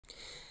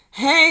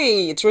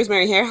Hey, it's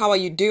Rosemary here. How are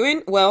you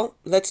doing? Well,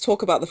 let's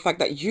talk about the fact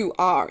that you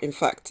are, in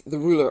fact, the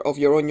ruler of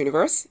your own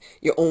universe,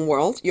 your own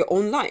world, your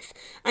own life.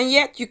 And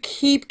yet you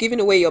keep giving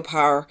away your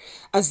power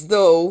as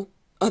though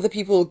other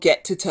people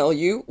get to tell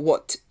you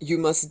what you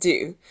must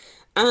do.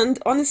 And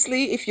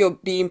honestly, if you're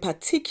being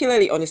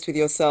particularly honest with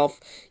yourself,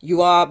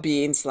 you are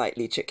being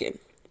slightly chicken.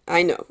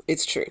 I know,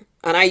 it's true.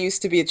 And I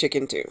used to be a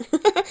chicken too.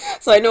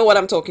 So I know what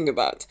I'm talking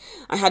about.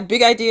 I had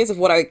big ideas of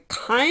what I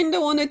kind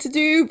of wanted to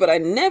do, but I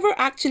never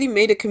actually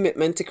made a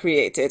commitment to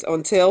create it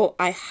until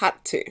I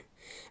had to.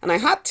 And I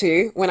had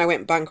to when I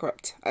went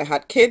bankrupt. I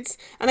had kids,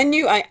 and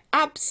I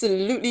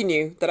absolutely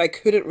knew that I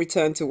couldn't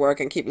return to work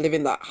and keep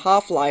living that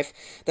half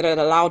life that I'd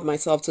allowed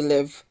myself to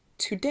live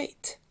to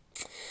date.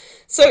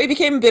 So it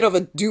became a bit of a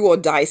do or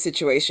die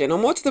situation. Or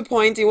more to the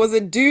point, it was a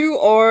do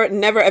or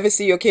never ever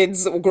see your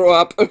kids grow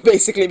up,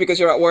 basically because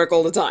you're at work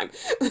all the time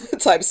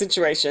type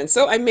situation.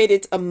 So I made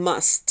it a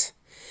must.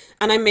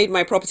 And I made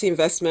my property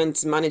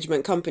investment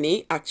management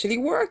company actually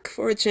work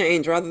for a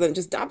change rather than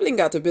just dabbling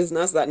out a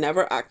business that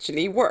never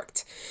actually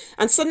worked.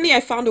 And suddenly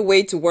I found a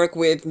way to work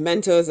with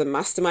mentors and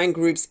mastermind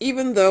groups,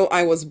 even though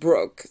I was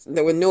broke.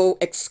 There were no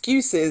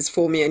excuses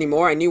for me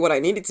anymore. I knew what I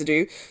needed to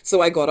do.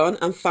 So I got on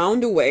and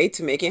found a way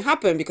to make it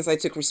happen because I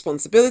took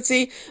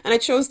responsibility and I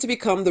chose to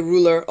become the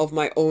ruler of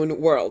my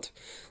own world.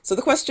 So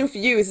the question for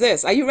you is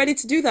this: are you ready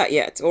to do that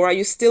yet? Or are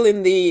you still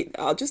in the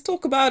I'll just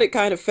talk about it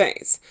kind of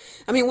phase?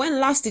 I mean, when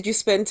last did you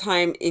spend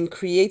time in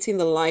creating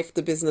the life,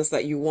 the business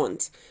that you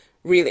want?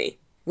 Really?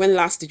 When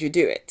last did you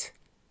do it?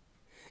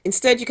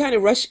 Instead, you kind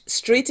of rush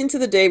straight into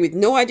the day with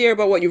no idea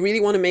about what you really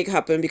want to make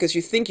happen because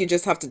you think you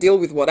just have to deal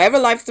with whatever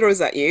life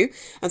throws at you.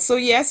 And so,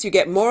 yes, you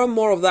get more and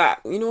more of that,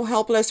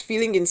 helpless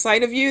feeling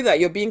inside of you that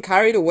you're being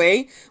carried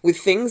away with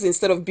things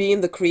instead of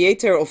being the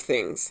creator of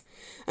things.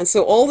 And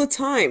so all the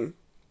time,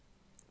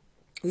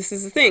 this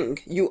is the thing.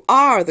 You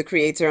are the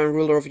creator and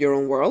ruler of your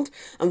own world,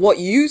 and what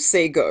you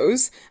say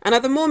goes. And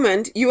at the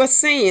moment, you are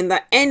saying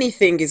that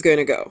anything is going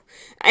to go.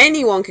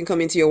 Anyone can come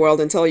into your world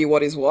and tell you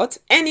what is what.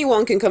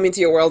 Anyone can come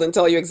into your world and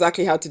tell you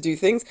exactly how to do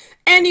things.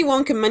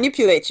 Anyone can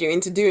manipulate you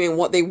into doing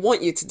what they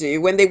want you to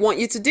do when they want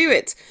you to do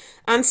it.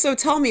 And so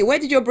tell me, where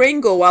did your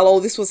brain go while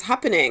all this was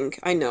happening?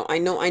 I know,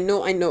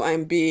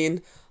 I'm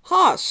being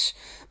harsh.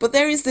 But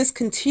there is this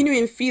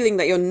continuing feeling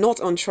that you're not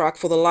on track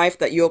for the life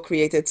that you're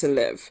created to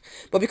live.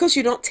 But because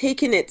you're not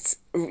taking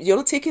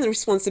the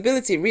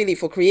responsibility really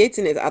for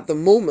creating it at the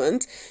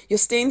moment, you're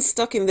staying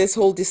stuck in this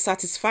whole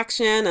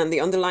dissatisfaction and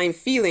the underlying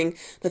feeling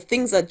that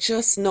things are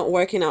just not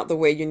working out the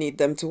way you need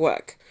them to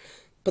work.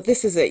 But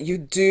this is it. You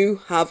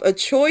do have a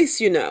choice.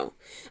 And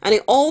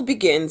it all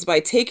begins by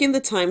taking the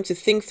time to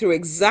think through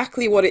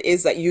exactly what it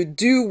is that you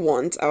do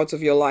want out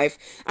of your life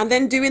and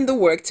then doing the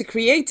work to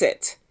create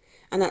it.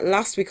 And at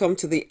last we come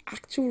to the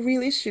actual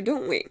real issue,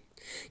 don't we?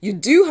 You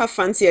do have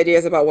fancy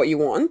ideas about what you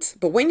want,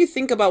 but when you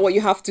think about what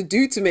you have to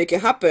do to make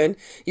it happen,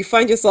 you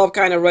find yourself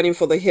kind of running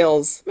for the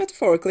hills,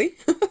 metaphorically.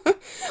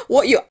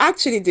 What you're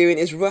actually doing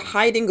is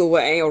hiding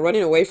away or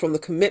running away from the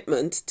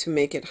commitment to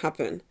make it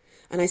happen.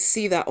 And I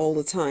see that all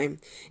the time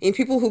in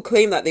people who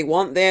claim that they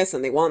want this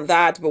and they want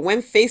that, but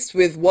when faced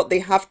with what they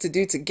have to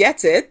do to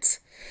get it,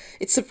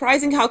 it's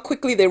surprising how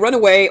quickly they run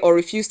away or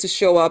refuse to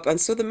show up. And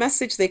so the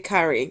message they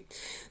carry,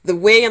 the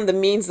way and the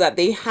means that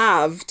they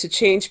have to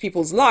change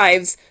people's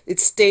lives, it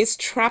stays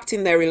trapped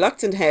in their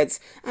reluctant heads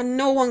and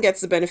no one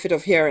gets the benefit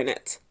of hearing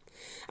it.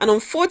 And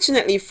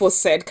unfortunately for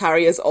said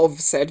carriers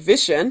of said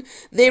vision,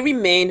 they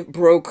remain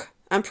broke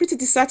and pretty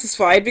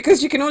dissatisfied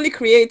because you can only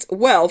create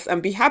wealth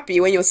and be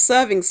happy when you're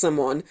serving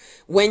someone,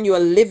 when you are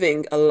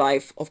living a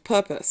life of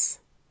purpose.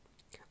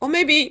 Or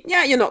maybe,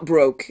 yeah, you're not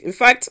broke. In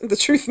fact, the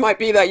truth might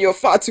be that you're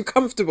far too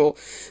comfortable,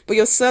 but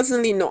you're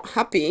certainly not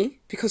happy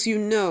because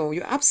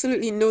you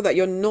absolutely know that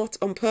you're not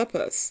on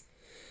purpose.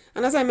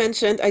 And as I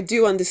mentioned, I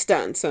do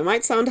understand. So it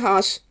might sound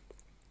harsh.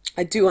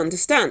 I do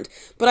understand,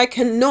 but I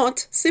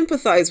cannot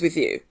sympathize with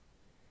you.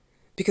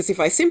 Because if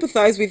I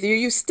sympathize with you,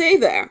 you stay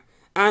there.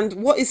 And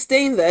what is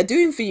staying there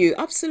doing for you?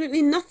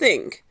 Absolutely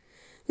nothing.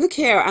 Look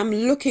here, I'm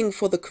looking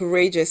for the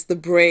courageous, the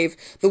brave,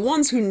 the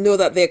ones who know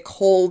that they're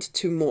called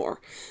to more.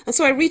 And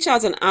so I reach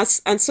out and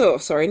ask,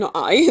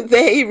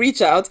 they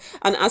reach out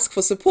and ask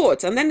for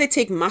support, and then they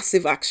take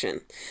massive action.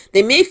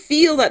 They may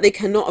feel that they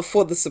cannot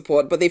afford the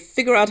support, but they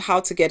figure out how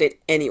to get it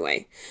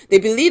anyway. They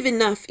believe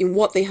enough in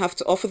what they have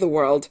to offer the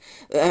world,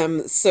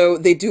 so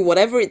they do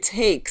whatever it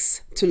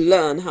takes to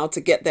learn how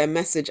to get their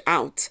message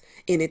out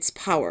in its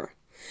power.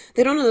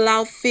 They don't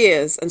allow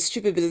fears and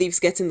stupid beliefs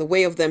get in the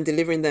way of them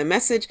delivering their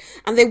message,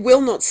 and they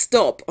will not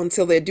stop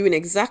until they're doing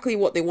exactly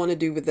what they want to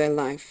do with their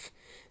life.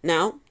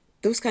 Now,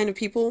 those kind of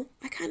people,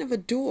 I kind of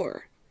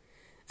adore.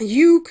 And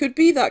you could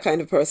be that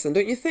kind of person,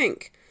 don't you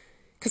think?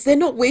 Because they're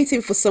not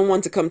waiting for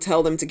someone to come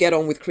tell them to get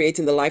on with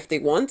creating the life they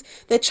want.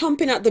 They're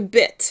chomping at the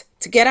bit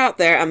to get out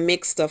there and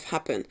make stuff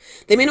happen.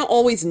 They may not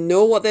always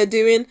know what they're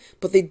doing,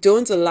 but they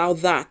don't allow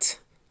that,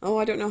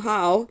 I don't know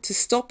how, to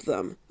stop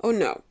them. Oh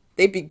no.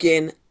 They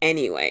begin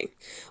anyway.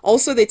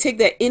 Also, they take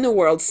their inner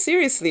world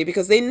seriously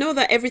because they know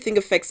that everything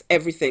affects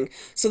everything.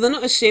 So they're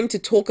not ashamed to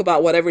talk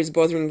about whatever is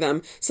bothering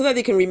them so that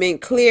they can remain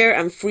clear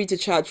and free to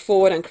charge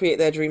forward and create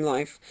their dream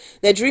life.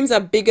 Their dreams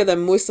are bigger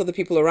than most of the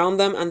people around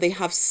them, and they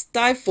have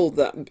stifled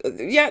them.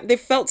 Yeah, they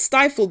felt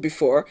stifled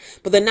before,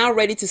 but they're now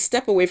ready to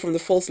step away from the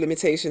false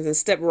limitations and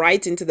step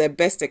right into their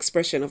best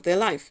expression of their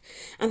life.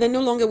 And they're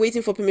no longer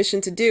waiting for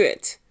permission to do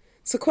it.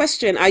 So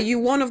question, are you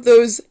one of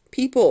those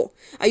people?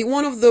 Are you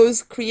one of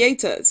those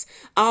creators?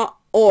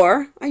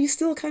 Or are you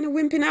still kind of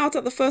wimping out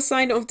at the first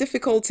sign of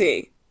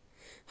difficulty?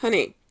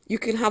 Honey, you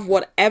can have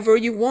whatever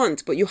you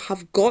want, but you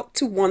have got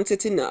to want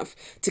it enough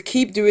to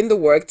keep doing the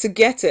work to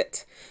get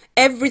it.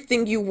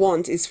 Everything you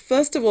want is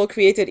first of all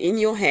created in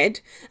your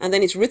head, and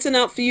then it's written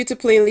out for you to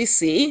plainly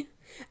see,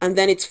 and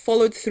then it's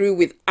followed through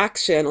with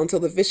action until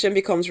the vision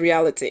becomes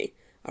reality.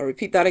 I'll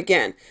repeat that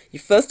again. You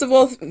first of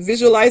all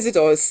visualize it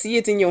or see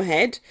it in your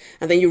head,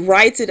 and then you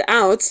write it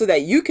out so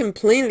that you can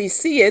plainly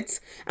see it,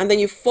 and then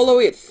you follow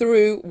it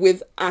through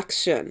with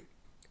action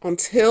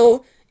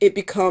until it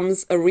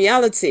becomes a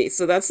reality.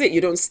 So that's it. You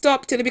don't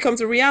stop till it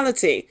becomes a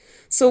reality.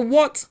 So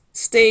what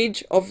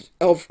stage of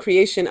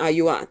creation are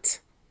you at?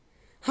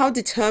 How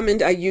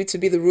determined are you to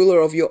be the ruler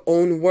of your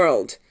own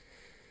world?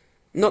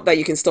 Not that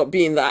you can stop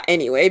being that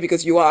anyway,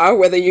 because you are,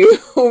 whether you're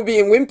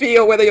being wimpy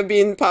or whether you're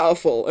being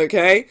powerful,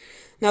 okay?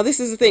 Now,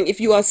 this is the thing. If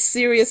you are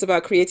serious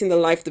about creating the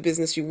life, the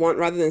business you want,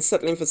 rather than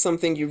settling for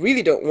something you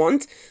really don't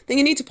want, then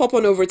you need to pop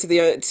on over to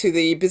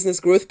the business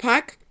growth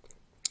pack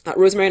at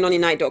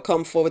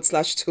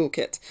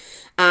rosemarynonny.com/toolkit.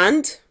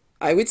 And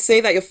I would say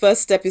that your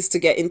first step is to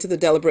get into the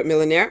Deliberate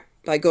Millionaire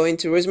by going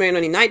to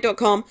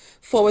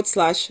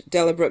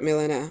rosemarynonny.com/Deliberate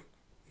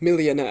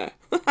Millionaire.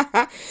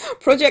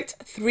 Project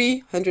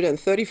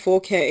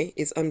 334K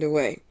is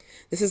underway.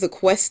 This is a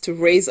quest to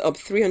raise up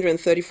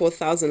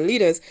 334,000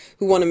 leaders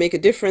who want to make a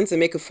difference and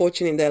make a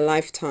fortune in their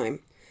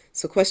lifetime.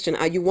 So question,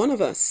 are you one of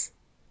us?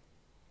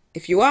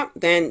 If you are,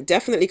 then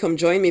definitely come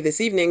join me this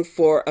evening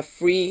for a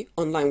free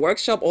online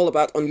workshop all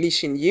about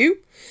unleashing you.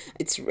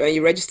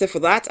 You register for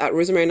that at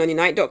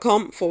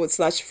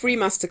rosemarynonny.com/free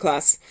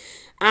masterclass.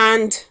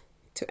 And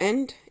to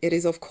end, it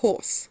is of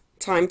course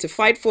time to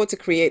fight for, to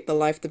create the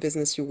life, the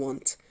business you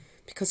want.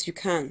 Because you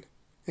can,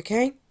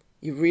 okay?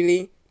 You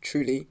really,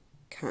 truly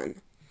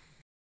can.